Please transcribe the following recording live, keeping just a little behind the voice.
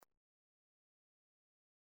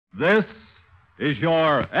This is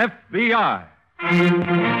your FBI.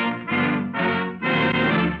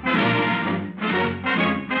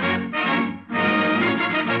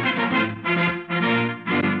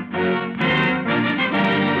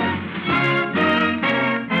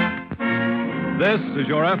 This is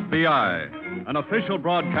your FBI, an official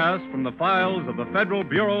broadcast from the files of the Federal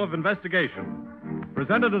Bureau of Investigation,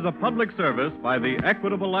 presented as a public service by the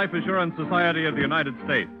Equitable Life Assurance Society of the United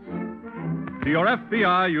States. To your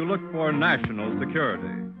FBI, you look for national security,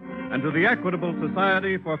 and to the Equitable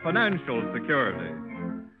Society for financial security.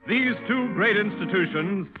 These two great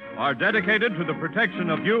institutions are dedicated to the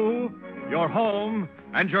protection of you, your home,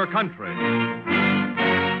 and your country.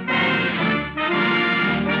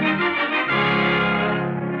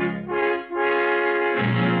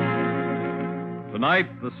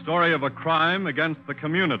 Tonight, the story of a crime against the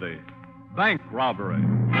community, bank robbery.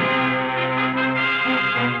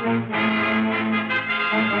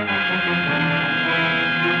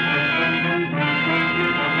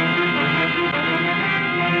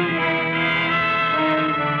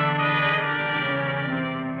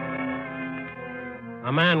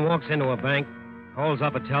 A man walks into a bank, holds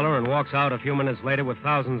up a teller, and walks out a few minutes later with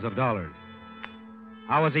thousands of dollars.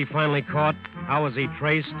 How was he finally caught? How was he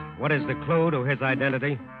traced? What is the clue to his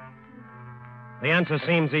identity? The answer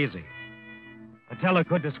seems easy. The teller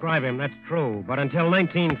could describe him, that's true, but until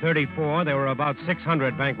 1934, there were about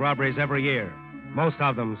 600 bank robberies every year, most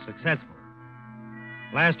of them successful.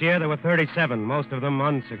 Last year, there were 37, most of them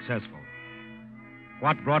unsuccessful.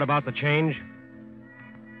 What brought about the change?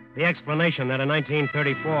 The explanation that in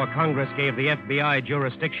 1934 Congress gave the FBI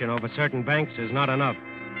jurisdiction over certain banks is not enough.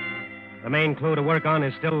 The main clue to work on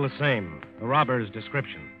is still the same, the robber's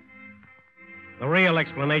description. The real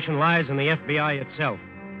explanation lies in the FBI itself,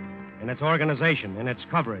 in its organization, in its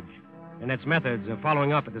coverage, in its methods of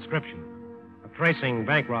following up a description, of tracing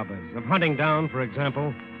bank robbers, of hunting down, for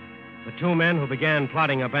example, the two men who began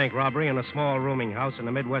plotting a bank robbery in a small rooming house in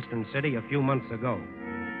a Midwestern city a few months ago.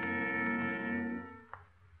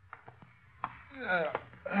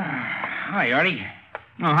 Hi, Artie.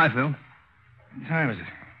 Oh, hi, Phil. What time is it?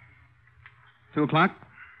 2 o'clock?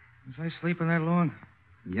 Was I sleeping that long?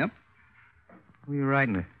 Yep. Who are you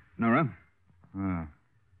riding with? Nora. Oh.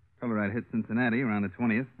 Told her I'd hit Cincinnati around the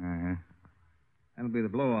 20th. Uh-huh. That'll be the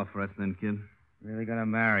blow-off for us then, kid. Really gonna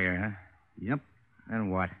marry her, huh? Yep. Then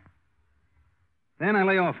what? Then I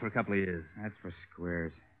lay off for a couple of years. That's for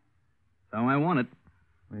squares. So I want it.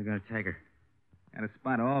 Where are you gonna take her? Got a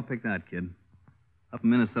spot all picked out, kid. Up in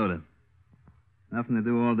Minnesota. Nothing to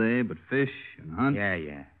do all day but fish and hunt.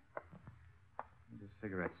 Yeah. Just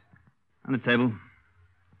cigarettes. On the table.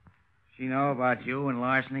 She know about you and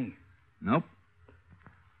larceny? Nope.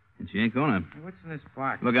 And she ain't gonna. Hey, what's in this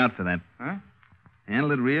box? Look out for that. Huh?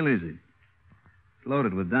 Handle it real easy. It's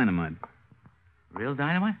loaded with dynamite. Real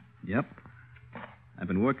dynamite? Yep. I've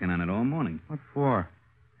been working on it all morning. What for?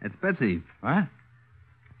 It's Betsy. What?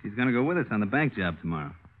 She's gonna go with us on the bank job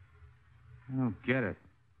tomorrow. I don't get it.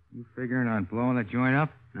 You figuring on blowing the joint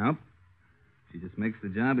up? Nope. She just makes the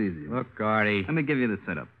job easier. Look, Artie. Let me give you the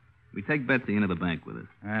setup. We take Betsy into the bank with us.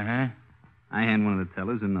 Uh-huh. I hand one of the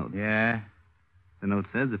tellers a note. Yeah? The note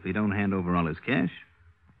says if he don't hand over all his cash,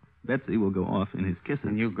 Betsy will go off in his kisses.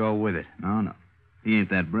 And you go with it. No. He ain't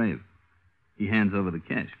that brave. He hands over the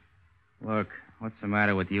cash. Look, what's the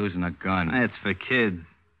matter with using a gun? That's for kids.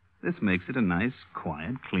 This makes it a nice,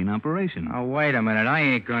 quiet, clean operation. Oh, wait a minute. I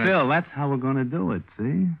ain't gonna... Phil, that's how we're gonna do it,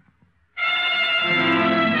 see?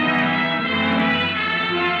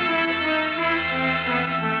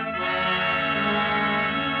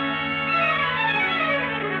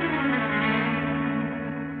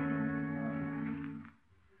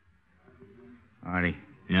 Artie.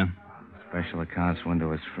 Yeah? Special accounts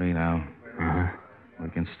window is free now. Uh-huh. We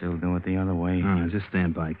can still do it the other way. Just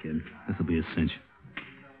stand by, kid. This'll be a cinch.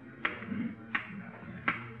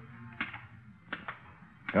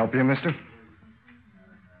 Help you, mister?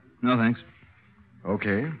 No, thanks.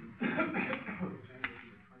 Okay.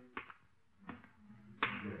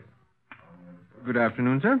 Good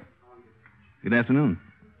afternoon, sir. Good afternoon.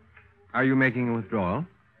 Are you making a withdrawal?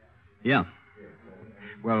 Yeah.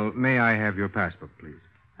 Well, may I have your passbook, please?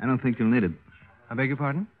 I don't think you'll need it. I beg your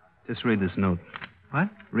pardon? Just read this note. What?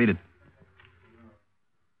 Read it.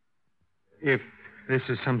 If this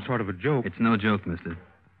is some sort of a joke... It's no joke, mister.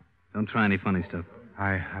 Don't try any funny stuff.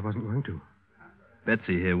 I wasn't going to.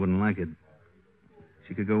 Betsy here wouldn't like it.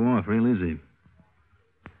 She could go off real easy.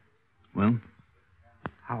 Well?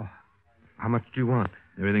 How much do you want?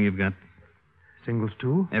 Everything you've got. Singles,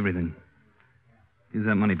 too? Everything. Use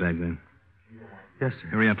that money bag there. Yes, sir.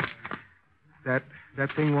 Hurry up. That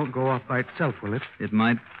thing won't go off by itself, will it? It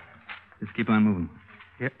might. Just keep on moving.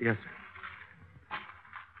 Yes, sir.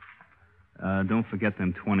 Don't forget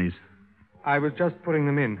them 20s. I was just putting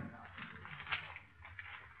them in.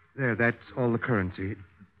 There, that's all the currency. Do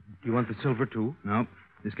you want the silver, too? Nope.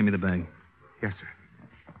 Just give me the bag. Yes,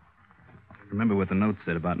 sir. Remember what the note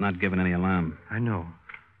said about not giving any alarm. I know.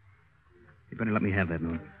 You better let me have that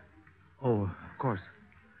note. Oh, of course.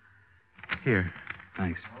 Here.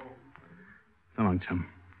 Thanks. So long, chum.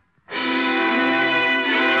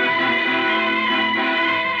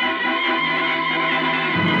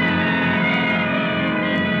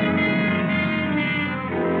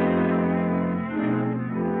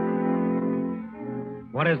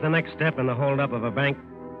 What is the next step in the holdup of a bank?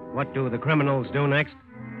 What do the criminals do next?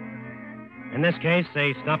 In this case,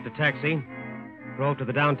 they stopped a taxi, drove to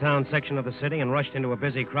the downtown section of the city, and rushed into a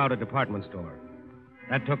busy, crowded department store.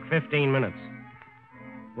 That took 15 minutes.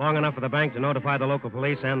 Long enough for the bank to notify the local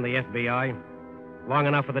police and the FBI. Long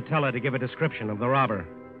enough for the teller to give a description of the robber.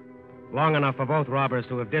 Long enough for both robbers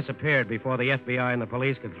to have disappeared before the FBI and the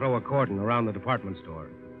police could throw a cordon around the department store.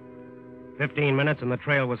 15 minutes and the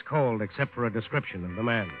trail was cold except for a description of the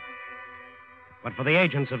man. But for the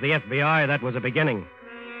agents of the FBI, that was a beginning.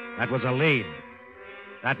 That was a lead.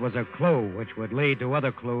 That was a clue which would lead to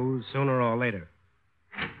other clues sooner or later.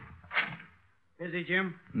 Busy,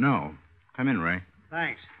 Jim? No. Come in, Ray.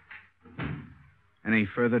 Thanks. Any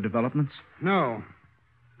further developments? No.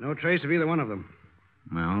 No trace of either one of them.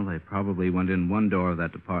 Well, they probably went in one door of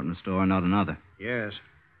that department store, not another. Yes.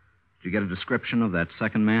 Did you get a description of that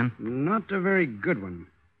second man? Not a very good one.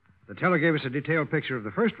 The teller gave us a detailed picture of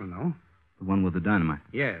the first one, though. The one with the dynamite?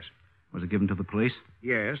 Yes. Was it given to the police?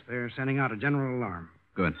 Yes, they're sending out a general alarm.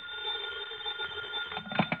 Good.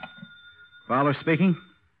 Fowler speaking?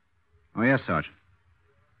 Oh, yes, Sergeant.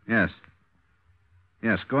 Yes.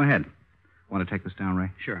 Yes, go ahead. Want to take this down, Ray?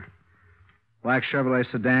 Sure. Black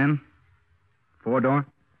Chevrolet sedan. 4-door?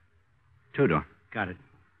 2-door. Got it.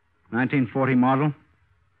 1940 model.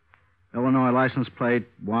 Illinois license plate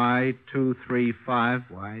Y235.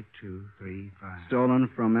 Y235. Stolen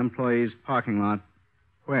from employee's parking lot.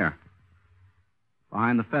 Where?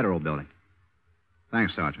 Behind the Federal Building.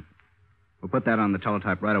 Thanks, Sergeant. We'll put that on the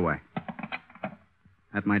teletype right away.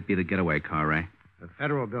 That might be the getaway car, Ray. The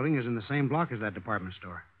Federal Building is in the same block as that department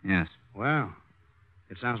store. Yes. Well,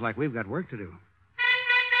 it sounds like we've got work to do.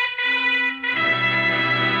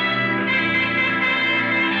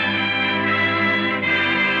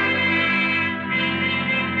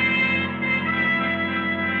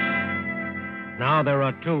 Now there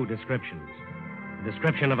are two descriptions. The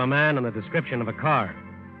description of a man and the description of a car.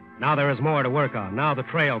 Now there is more to work on. Now the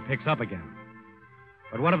trail picks up again.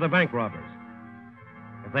 But what of the bank robbers?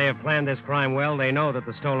 If they have planned this crime well, they know that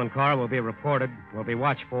the stolen car will be reported, will be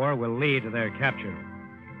watched for, will lead to their capture.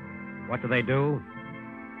 What do?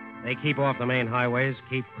 They keep off the main highways,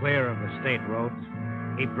 keep clear of the state roads,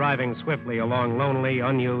 keep driving swiftly along lonely,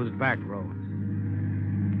 unused back roads.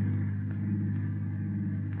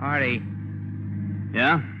 Artie,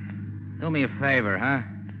 Yeah? do me a favor, huh?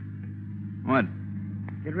 What?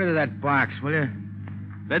 Get rid of that box, will you?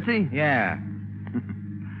 Betsy? Yeah.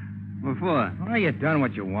 What for? Well, you done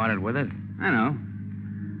what you wanted with it. I know.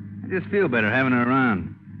 I just feel better having her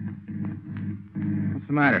around. What's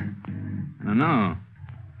the matter? I don't know.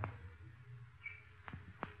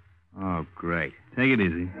 Oh, great. Take it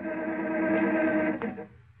easy.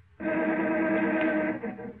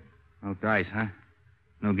 No dice, huh?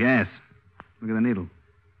 No gas. Look at the needle.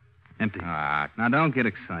 Empty. Ah, Now, don't get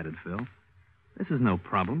excited, Phil. This is no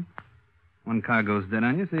problem. One car goes dead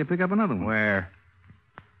on you, so you pick up another one. where?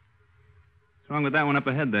 What's wrong with that one up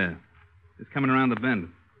ahead there? It's coming around the bend.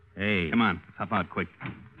 Hey. Come on, let's hop out quick.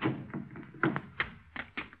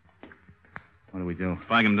 What do we do?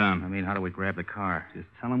 Flag him I down. mean, how do we grab the car? Just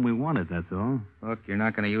tell him we want it, that's all. Look, you're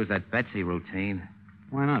not going to use that Betsy routine.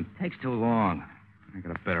 Why not? Takes too long. I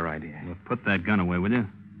got a better idea. Well, put that gun away, will you?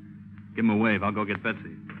 Give him a wave. I'll go get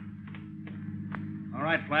Betsy. All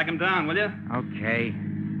right, flag him down, will you? Okay.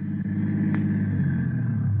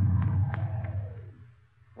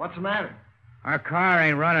 What's the matter? Our car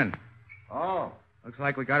ain't running. Oh. Looks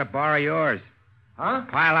like we got to borrow yours. Huh?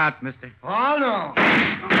 Pile out, mister. Oh, no.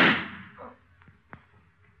 I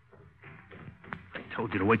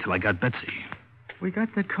told you to wait till I got Betsy. We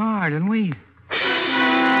got the car, didn't we?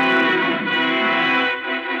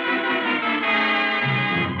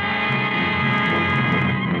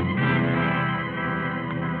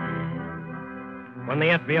 When the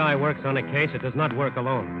FBI works on a case, it does not work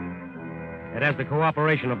alone. It has the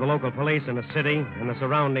cooperation of the local police in the city, in the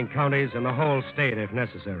surrounding counties, and the whole state if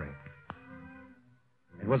necessary.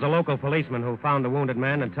 It was a local policeman who found the wounded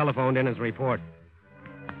man and telephoned in his report.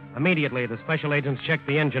 Immediately, the special agents checked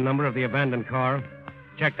the engine number of the abandoned car,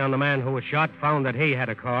 checked on the man who was shot, found that he had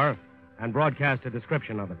a car, and broadcast a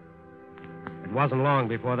description of it. It wasn't long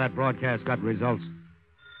before that broadcast got results.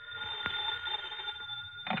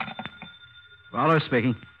 Bardo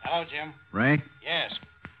speaking. Hello, Jim. Ray? Yes.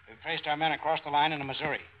 We've traced our men across the line into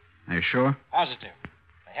Missouri. Are you sure? Positive.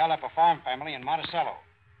 They held up a farm family in Monticello,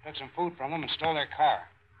 took some food from them, and stole their car.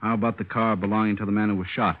 How about the car belonging to the man who was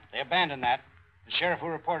shot? They abandoned that. The sheriff who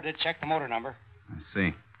reported it checked the motor number. I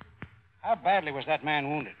see. How badly was that man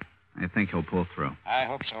wounded? I think he'll pull through. I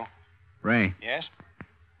hope so. Ray, Yes?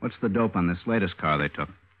 what's the dope on this latest car they took?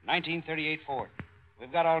 1938 Ford.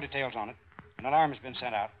 We've got all details on it. An alarm has been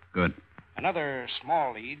sent out. Good. Another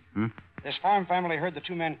small lead. Hmm? This farm family heard the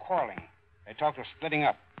two men quarreling. They talked of splitting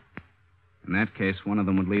up. In that case, one of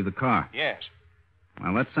them would leave the car. Yes.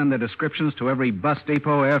 Well, let's send their descriptions to every bus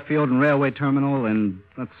depot, airfield, and railway terminal in,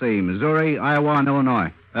 let's see, Missouri, Iowa, and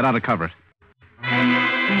Illinois. That ought to cover it.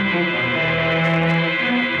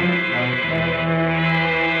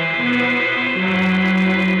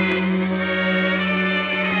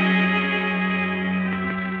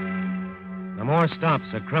 The more stops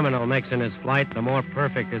a criminal makes in his flight, the more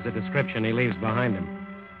perfect is the description he leaves behind him.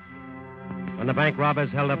 When the bank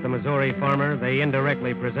robbers held up the Missouri farmer, they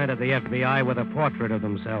indirectly presented the FBI with a portrait of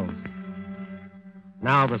themselves.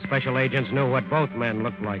 Now the special agents knew what both men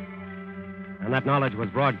looked like, and that knowledge was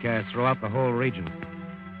broadcast throughout the whole region.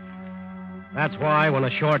 That's why when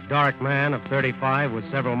a short, dark man of 35 with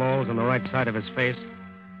several moles on the right side of his face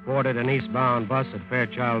boarded an eastbound bus at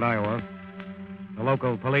Fairchild, Iowa, the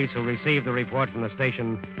local police who received the report from the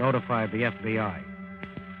station notified the FBI.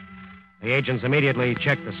 The agents immediately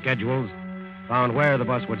checked the schedules, found where the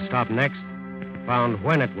bus would stop next, found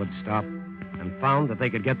when it would stop, and found that they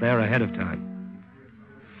could get there ahead of time.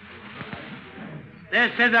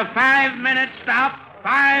 This is a 5-minute stop.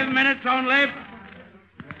 5 minutes only.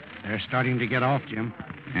 They're starting to get off, Jim.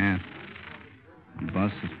 Yeah. The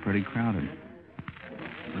bus is pretty crowded.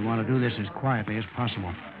 We want to do this as quietly as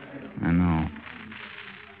possible. I know.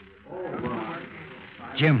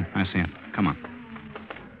 Jim. I see him. Come on.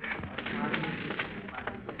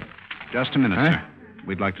 Just a minute, sir.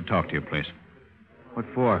 We'd like to talk to you, please. What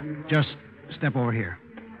for? Just step over here.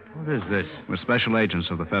 What is this? We're special agents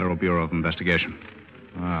of the Federal Bureau of Investigation.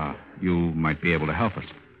 Ah. You might be able to help us.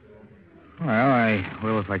 Well, I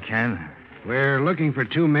will if I can. We're looking for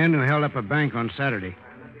two men who held up a bank on Saturday.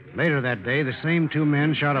 Later that day, the same two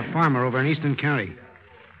men shot a farmer over in Easton County.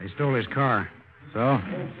 They stole his car. So?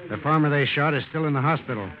 The farmer they shot is still in the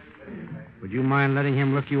hospital. Would you mind letting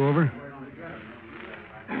him look you over?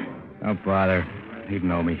 Don't bother. He'd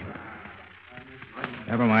know me.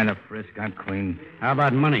 Never mind the frisk. I'm clean. How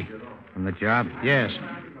about money? From the job? Yes.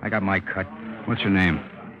 I got my cut. What's your name?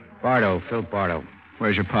 Bardo, Phil Bardo.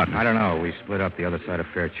 Where's your partner? I don't know. We split up the other side of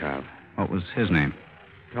Fairchild. What was his name?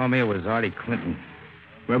 Told me it was Artie Clinton.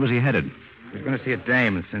 Where was he headed? He was going to see a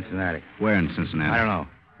dame in Cincinnati. Where in Cincinnati? I don't know.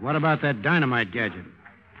 What about that dynamite gadget?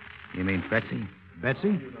 You mean Betsy?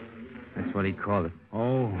 Betsy? That's what he called it.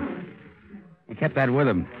 Oh. He kept that with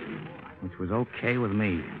him, which was okay with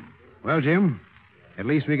me. Well, Jim, at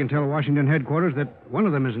least we can tell Washington headquarters that one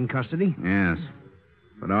of them is in custody. Yes.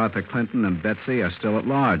 But Arthur Clinton and Betsy are still at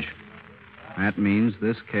large. That means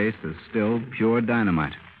this case is still pure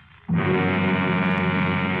dynamite.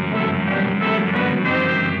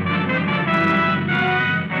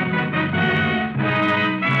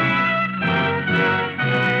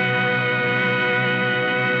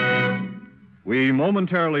 We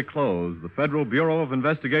momentarily close the Federal Bureau of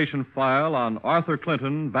Investigation file on Arthur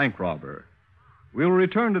Clinton, bank robber. We'll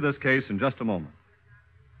return to this case in just a moment.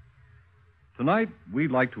 Tonight,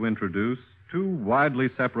 we'd like to introduce two widely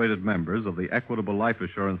separated members of the Equitable Life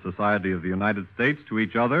Assurance Society of the United States to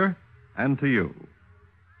each other and to you.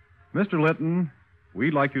 Mr. Litton,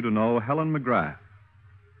 we'd like you to know Helen McGrath.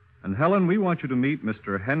 And Helen, we want you to meet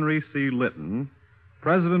Mr. Henry C. Litton,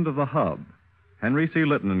 president of the Hub, Henry C.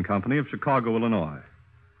 Litton and Company of Chicago, Illinois.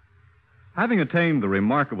 Having attained the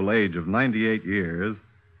remarkable age of 98 years,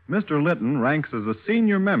 Mr. Litton ranks as a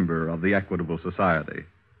senior member of the Equitable Society.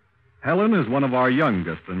 Helen is one of our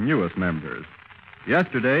youngest and newest members.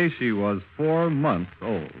 Yesterday, she was 4 months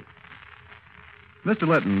old. Mr.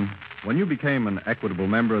 Litton, when you became an Equitable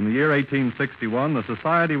member in the year 1861, the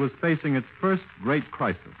Society was facing its first great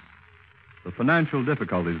crisis, the financial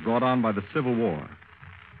difficulties brought on by the Civil War.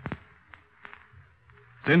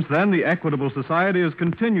 Since then, the Equitable Society has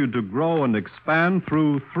continued to grow and expand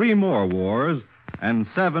through 3 more wars and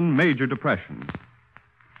 7 major depressions.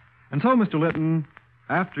 And so, Mr. Litton,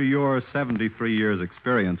 after your 73 years'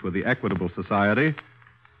 experience with the Equitable Society,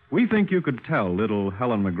 We think you could tell little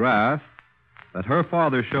Helen McGrath that her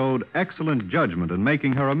father showed excellent judgment in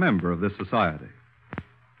making her a member of this society.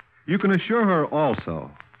 You can assure her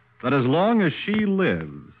also that as long as she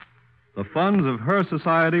lives, the funds of her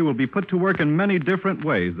society will be put to work in many different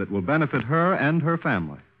ways that will benefit her and her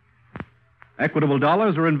family. Equitable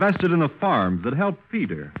dollars are invested in the farms that help feed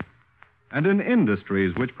her and in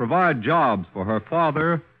industries which provide jobs for her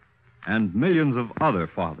father and millions of other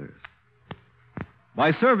fathers.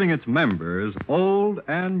 By serving its members, old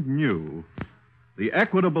and new, the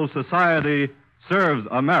Equitable Society serves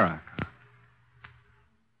America.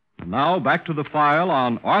 And now back to the file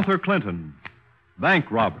on Arthur Clinton, bank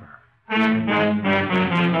robber.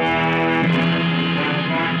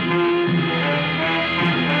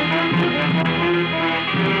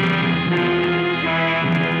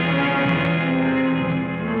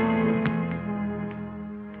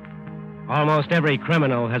 Almost every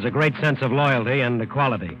criminal has a great sense of loyalty and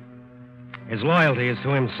equality. His loyalty is to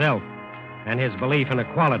himself, and his belief in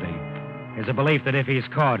equality is a belief that if he's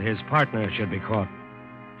caught, his partner should be caught.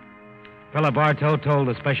 Philip Bardo told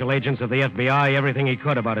the special agents of the FBI everything he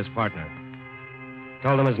could about his partner.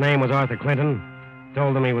 Told them his name was Arthur Clinton,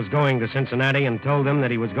 told them he was going to Cincinnati, and told them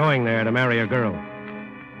that he was going there to marry a girl.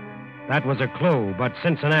 That was a clue, but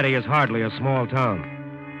Cincinnati is hardly a small town.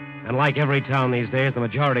 And like every town these days, the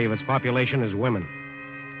majority of its population is women.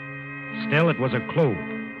 Still, it was a clue.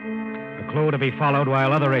 A clue to be followed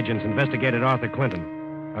while other agents investigated Arthur Clinton.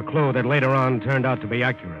 A clue that later on turned out to be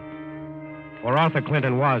accurate. For Arthur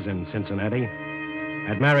Clinton was in Cincinnati,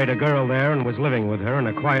 had married a girl there and was living with her in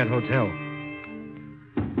a quiet hotel.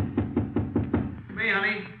 Me,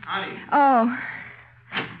 honey. Howdy. Oh,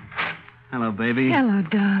 Hello, baby. hello,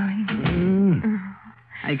 darling.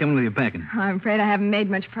 How you coming with your packing? I'm afraid I haven't made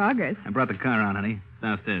much progress. I brought the car on, honey. It's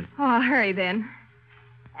downstairs. Oh, I'll hurry then.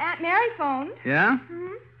 Aunt Mary phoned. Yeah?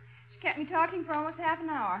 She kept me talking for almost half an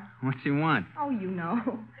hour. What you want? Oh, you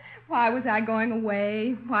know. Why was I going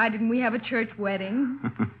away? Why didn't we have a church wedding?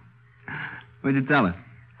 What'd you tell her?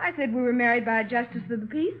 I said we were married by a justice of the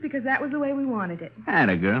peace because that was the way we wanted it.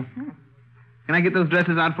 Atta girl. Can I get those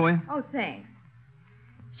dresses out for you? Oh, thanks.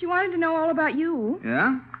 She wanted to know all about you.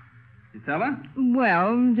 Yeah? You tell her?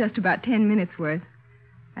 Well, just about 10 minutes worth.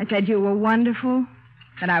 I said you were wonderful,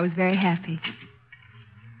 that I was very happy.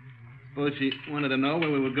 Suppose she wanted to know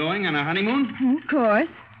where we were going on our honeymoon? Of course.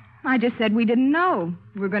 I just said we didn't know.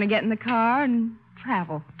 We were going to get in the car and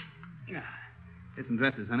travel. Get some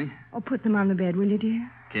dresses, honey. Oh, put them on the bed, will you,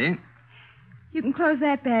 dear? Okay. You can close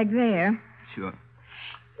that bag there. Sure.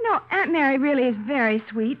 You know, Aunt Mary really is very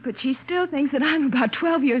sweet, but she still thinks that I'm about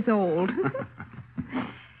 12 years old.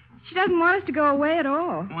 She doesn't want us to go away at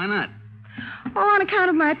all. Why not? Oh, on account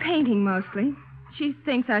of my painting, mostly. She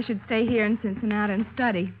thinks I should stay here in Cincinnati and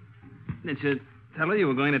study. Did you tell her you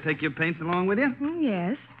were going to take your paints along with you?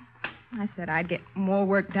 Yes. I said I'd get more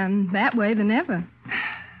work done that way than ever.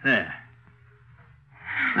 There.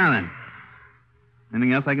 Now then.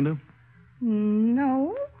 Anything else I can do?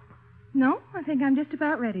 No. No, I think I'm just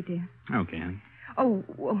about ready, dear. Okay, honey. Oh,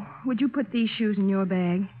 well, would you put these shoes in your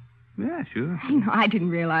bag? Yeah, sure. You know, I didn't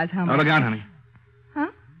realize how much... Oh, look out, honey. Huh?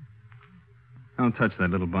 Don't touch that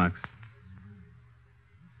little box.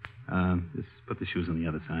 Just put the shoes on the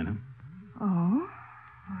other side, huh? Oh,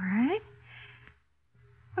 all right.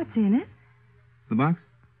 What's in it? The box?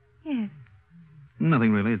 Yes.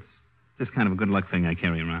 Nothing really. It's just kind of a good luck thing I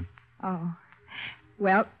carry around. Oh.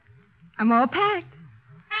 Well, I'm all packed.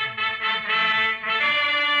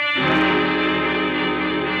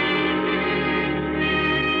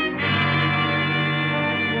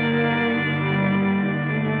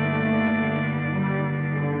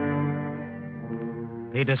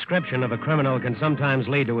 The description of a criminal can sometimes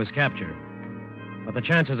lead to his capture. But the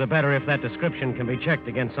chances are better if that description can be checked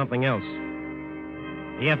against something else.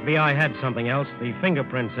 The FBI had something else, the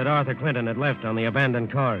fingerprints that Arthur Clinton had left on the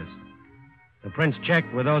abandoned cars. The prints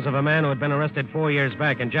checked were those of a man who had been arrested 4 years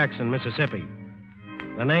back in Jackson, Mississippi.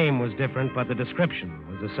 The name was different, but the description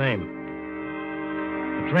was the same.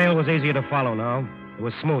 The trail was easier to follow now. It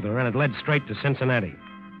was smoother, and it led straight to Cincinnati.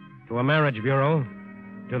 To a marriage bureau,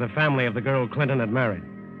 to the family of the girl Clinton had married.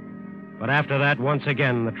 But after that, once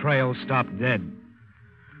again, the trail stopped dead.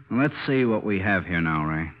 Well, let's see what we have here now,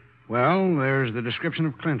 Ray. Well, there's the description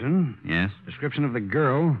of Clinton. Yes? Description of the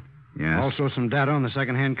girl. Yes. Also some data on the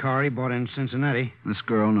second-hand car he bought in Cincinnati. This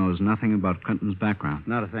girl knows nothing about Clinton's background.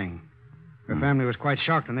 Not a thing. Her family was quite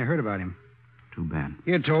shocked when they heard about him. Too bad.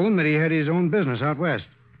 He had told them that he had his own business out west,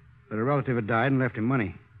 that a relative had died and left him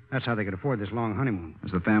money. That's how they could afford this long honeymoon.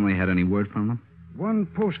 Has the family had any word from them? One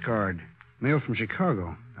postcard, mailed from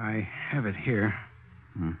Chicago. I have it here.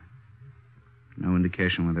 No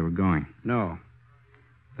indication where they were going. No.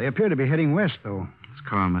 They appear to be heading west, though. This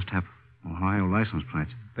car must have Ohio license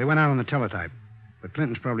plates. They went out on the teletype. But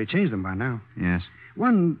Clinton's probably changed them by now. Yes.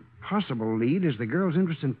 One possible lead is the girl's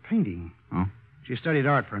interest in painting. Oh? She studied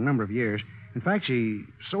art for a number of years. In fact, she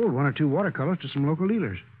sold 1 or 2 watercolors to some local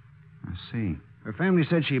dealers. I see. Her family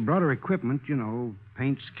said she brought her equipment,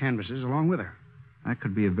 paints, canvases, along with her. That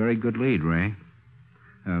could be a very good lead, Ray.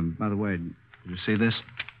 By the way, did you see this?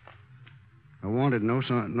 A wanted notice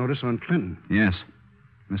on Clinton. Yes.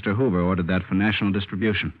 Mr. Hoover ordered that for national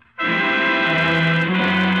distribution.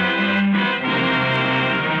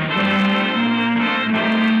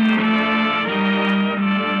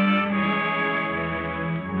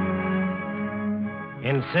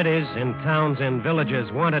 In cities, in towns, in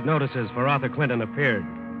villages, wanted notices for Arthur Clinton appeared,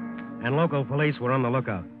 and local police were on the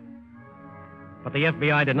lookout. But the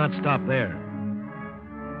FBI did not stop there.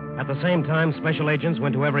 At the same time, special agents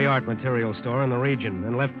went to every art material store in the region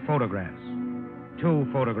and left photographs. 2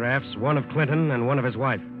 photographs, one of Clinton and one of his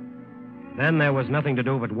wife. Then there was nothing to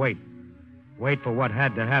do but wait. Wait for what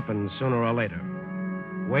had to happen sooner or later.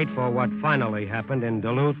 Wait for what finally happened in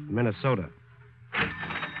Duluth, Minnesota.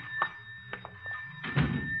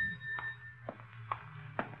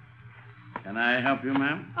 Can I help you,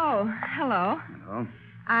 ma'am? Oh, hello. Hello.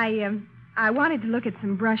 I wanted to look at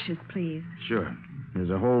some brushes, please. Sure. There's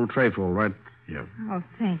a whole trayful right here. Oh,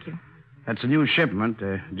 thank you. That's a new shipment.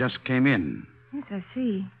 Just came in. Yes, I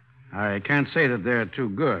see. I can't say that they're too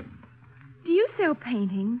good. Do you sell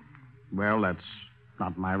paintings? Well, that's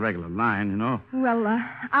not my regular line, Well,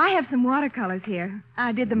 I have some watercolors here.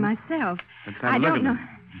 I did them myself. Let's have a I look don't at know. them.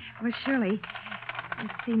 Well, surely.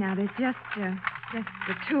 Let's see now. There's just the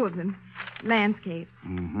 2 of them. Landscapes.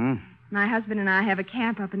 Mm-hmm. My husband and I have a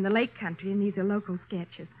camp up in the lake country, and these are local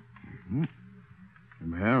sketches. Mm-hmm.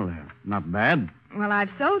 Well, not bad. Well, I've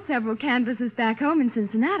sold several canvases back home in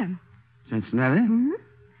Cincinnati. Cincinnati? Mm-hmm.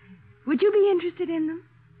 Would you be interested in them?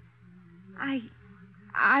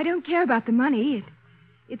 I don't care about the money.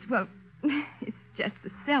 It's just the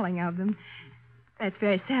selling of them. That's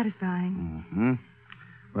very satisfying. Mm-hmm.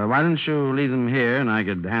 Well, why don't you leave them here, and I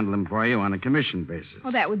could handle them for you on a commission basis.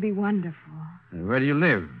 Oh, that would be wonderful. Where do you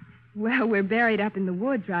live? Well, we're buried up in the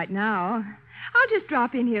woods right now. I'll just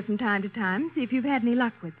drop in here from time to time, see if you've had any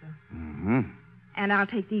luck with them. Mm-hmm. And I'll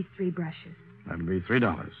take these 3 brushes. That'll be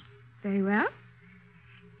 $3. Very well.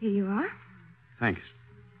 Here you are. Thanks.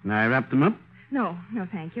 Can I wrap them up? No,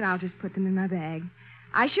 thank you. I'll just put them in my bag.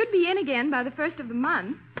 I should be in again by the 1st of the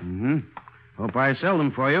month. Mm-hmm. Hope I sell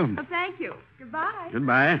them for you. Oh, thank you. Goodbye.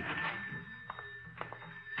 Goodbye.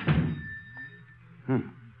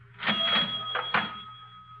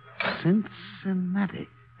 Cincinnati.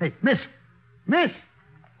 Hey, miss! Miss!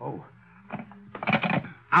 Oh.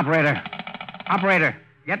 Operator,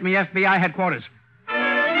 get me FBI headquarters.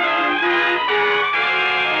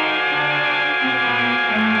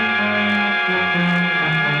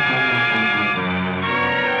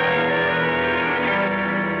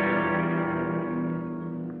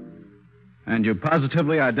 And you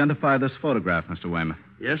positively identify this photograph, Mr. Weymouth?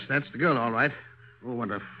 Yes, that's the girl, all right. Oh,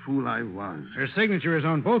 what a fool I was. Her signature is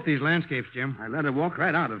on both these landscapes, Jim. I let her walk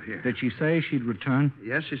right out of here. Did she say she'd return?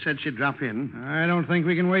 Yes, she said she'd drop in. I don't think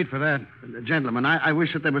we can wait for that. Gentlemen, I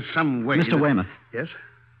wish that there was some way... Mr. Weymouth. Yes?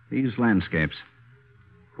 These landscapes.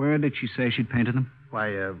 Where did she say she'd painted them?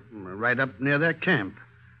 Why, right up near their camp.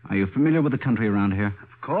 Are you familiar with the country around here?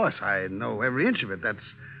 Of course, I know every inch of it. That's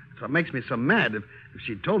what makes me so mad. If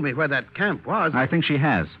she told me where that camp was... I think she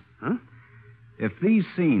has. Huh? If these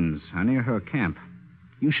scenes are near her camp,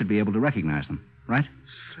 you should be able to recognize them, right?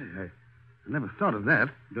 Say, I never thought of that.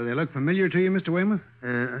 Do they look familiar to you, Mr. Weymouth?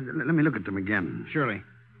 Let me look at them again. Surely.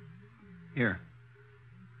 Here.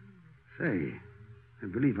 Say, I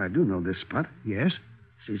believe I do know this spot. Yes?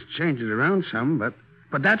 She's changed it around some, but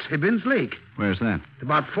that's Hibbins Lake. Where's that? It's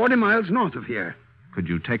about 40 miles north of here. Could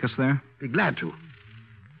you take us there? Be glad to.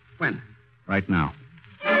 When? Right now.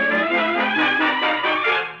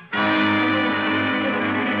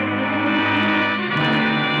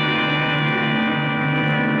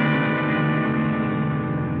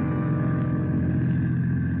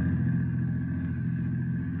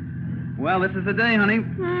 Well, this is the day, honey.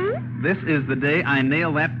 This is the day I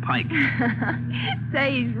nail that pike.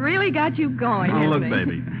 Say, he's really got you going, Oh, hasn't look, he?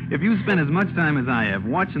 baby. If you spend as much time as I have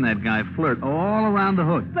watching that guy flirt all around the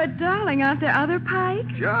hook. But, darling, aren't there other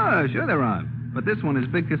pikes? Sure there are. But this one is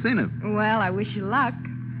Big Casino. Well, I wish you luck.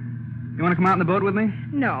 You want to come out in the boat with me?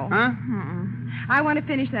 No. Huh? I want to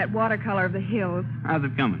finish that watercolor of the hills. How's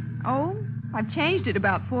it coming? Oh, I've changed it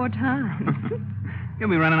about 4 times. You'll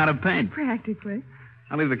be running out of paint. Practically.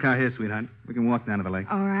 I'll leave the car here, sweetheart. We can walk down to the lake.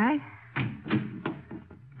 All right.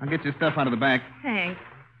 I'll get your stuff out of the back. Thanks.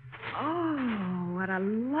 Oh, what a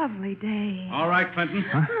lovely day. All right, Clinton.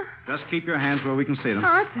 Huh? Just keep your hands where we can see them.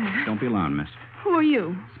 Arthur. Don't be alarmed, miss. Who are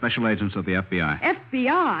you? Special agents of the FBI.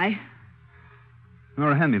 FBI?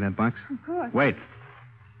 Nora, hand me that box. Of course. Wait.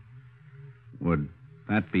 Would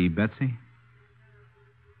that be Betsy?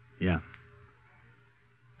 Yeah.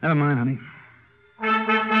 Never mind, honey.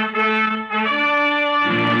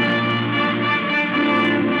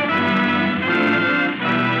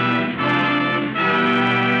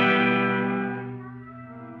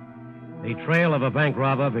 The trail of a bank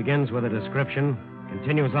robber begins with a description,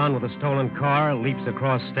 continues on with a stolen car, leaps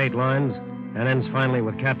across state lines, and ends finally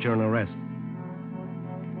with capture and arrest.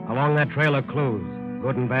 Along that trail are clues,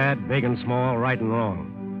 good and bad, big and small, right and wrong.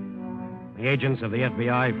 The agents of the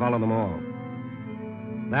FBI follow them all.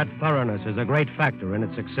 That thoroughness is a great factor in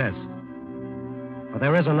its success. But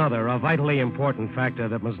there is another, a vitally important factor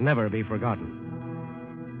that must never be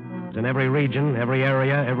forgotten. It's in every region, every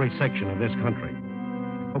area, every section of this country.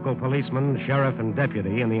 Local policeman, sheriff, and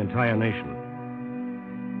deputy in the entire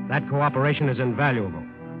nation. That cooperation is invaluable.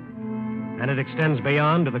 And it extends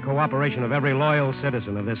beyond to the cooperation of every loyal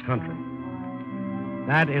citizen of this country.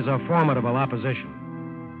 That is a formidable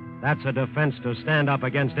opposition. That's a defense to stand up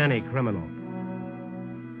against any criminal.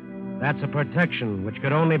 That's a protection which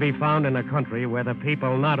could only be found in a country where the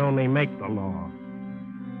people not only make the law,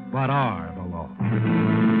 but are the law.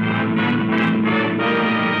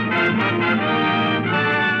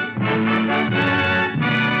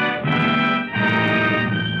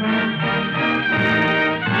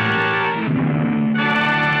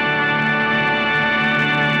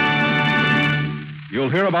 You'll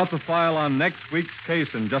hear about the file on next week's case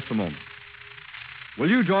in just a moment. Will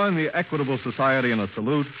you join the Equitable Society in a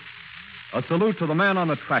salute? A salute to the man on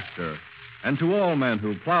the tractor and to all men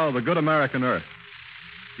who plow the good American earth.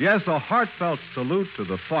 Yes, a heartfelt salute to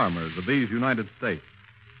the farmers of these United States.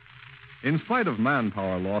 In spite of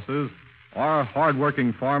manpower losses, our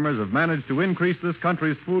hard-working farmers have managed to increase this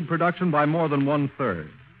country's food production by more than 1/3.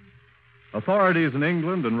 Authorities in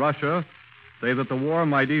England and Russia say that the war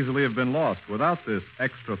might easily have been lost without this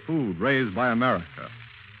extra food raised by America.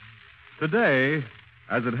 Today,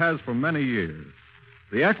 as it has for many years,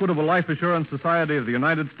 the Equitable Life Assurance Society of the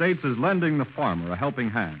United States is lending the farmer a helping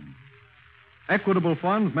hand. Equitable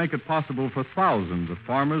funds make it possible for thousands of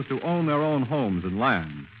farmers to own their own homes and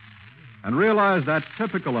land and realize that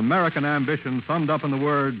typical American ambition summed up in the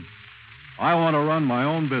words, I want to run my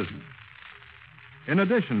own business. In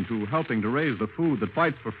addition to helping to raise the food that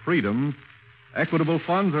fights for freedom, Equitable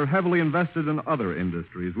funds are heavily invested in other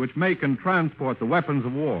industries which make and transport the weapons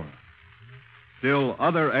of war. Still,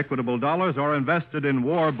 other Equitable dollars are invested in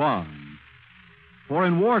war bonds. For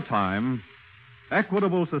in wartime,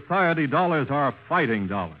 Equitable Society dollars are fighting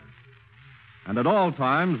dollars. And at all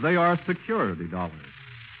times, they are security dollars.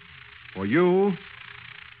 For you,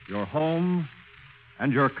 your home,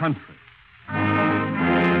 and your country.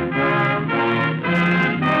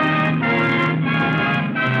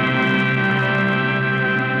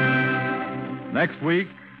 Next week,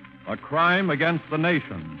 a crime against the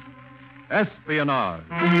nation. Espionage.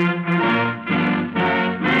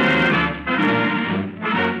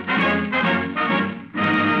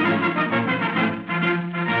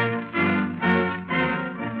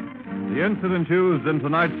 The incidents used in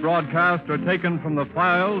tonight's broadcast are taken from the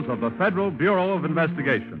files of the Federal Bureau of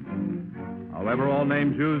Investigation. However, all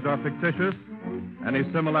names used are fictitious. Any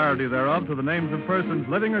similarity thereof to the names of persons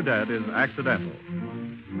living or dead is accidental.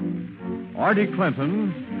 Artie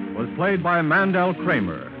Clinton was played by Mandel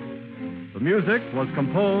Kramer. The music was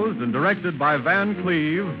composed and directed by Van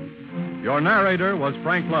Cleve. Your narrator was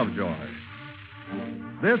Frank Lovejoy.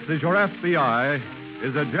 This is Your FBI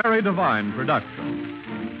is a Jerry Devine production.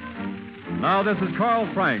 Now, this is Carl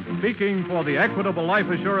Frank speaking for the Equitable Life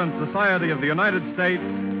Assurance Society of the United States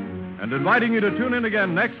and inviting you to tune in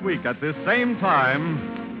again next week at this same time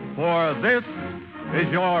for This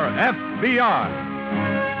is Your FBI.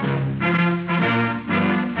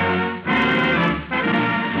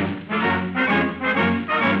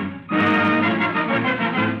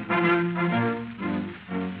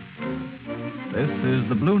 This is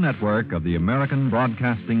the Blue Network of the American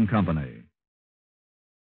Broadcasting Company.